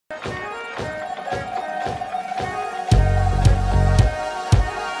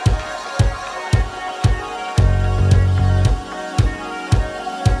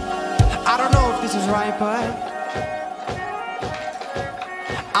right, but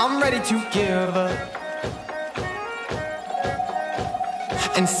I'm ready to give up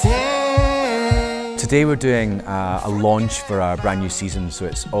and sing. Today we're doing a launch for our brand new season, so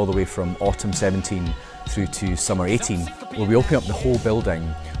it's all the way from autumn 17 through to summer 18, where we open up the whole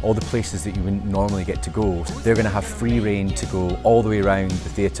building, all the places that you wouldn't normally get to go. They're going to have free rein to go all the way around the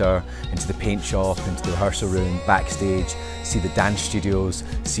theatre, into the paint shop, into the rehearsal room, backstage, see the dance studios,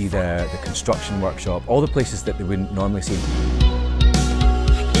 see the construction workshop, all the places that they wouldn't normally see.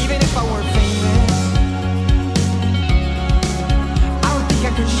 Even if I were famous, I don't think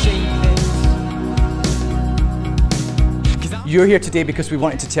I could shake this. You're here today because we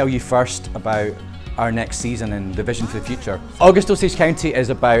wanted to tell you first about our next season and the vision for the future. August Osage County is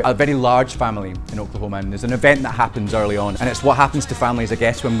about a very large family in Oklahoma, and there's an event that happens early on, and it's what happens to families, I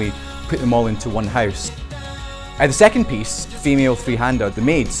guess, when we put them all into one house. The second piece, female three-hander, The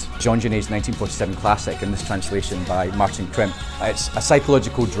Maids, Jean Genet's 1947 classic, in this translation by Martin Crimp. It's a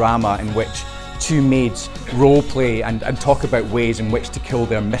psychological drama in which two maids role play and talk about ways in which to kill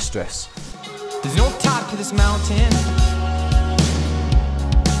their mistress. There's no top to this mountain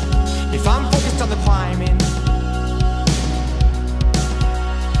if I'm focused on the climbing.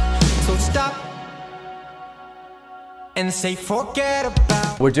 So stop and say forget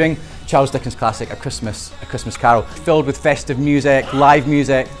about. We're doing Charles Dickens' classic, A Christmas Carol, filled with festive music, live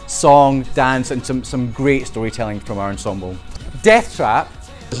music, song, dance, and some great storytelling from our ensemble. Deathtrap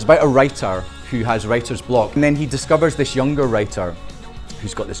is about a writer who has writer's block, and then he discovers this younger writer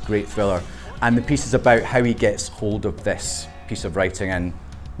who's got this great thriller, and the piece is about how he gets hold of this piece of writing and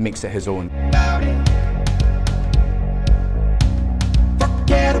makes it his own.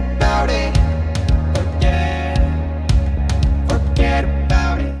 Forget about it. Forget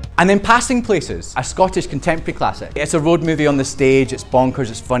about it. And then Passing Places, a Scottish contemporary classic. It's a road movie on the stage, it's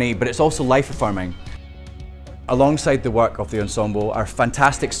bonkers, it's funny, but it's also life-affirming. Alongside the work of the ensemble, our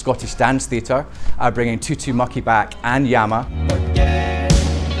fantastic Scottish Dance Theatre are bringing Tutu Mucky back and Yama.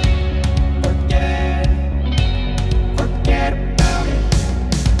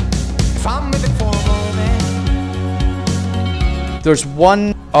 There's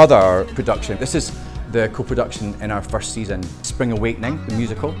one other production. This is the co-production in our first season, Spring Awakening, the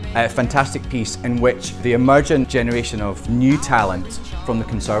musical. A fantastic piece in which the emergent generation of new talent from the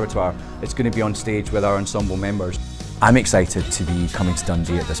Conservatoire is going to be on stage with our ensemble members. I'm excited to be coming to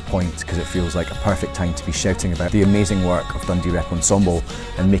Dundee at this point because it feels like a perfect time to be shouting about the amazing work of Dundee Rep Ensemble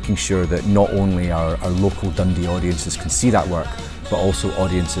and making sure that not only our local Dundee audiences can see that work, but also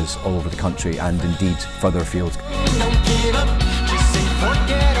audiences all over the country and indeed further afield.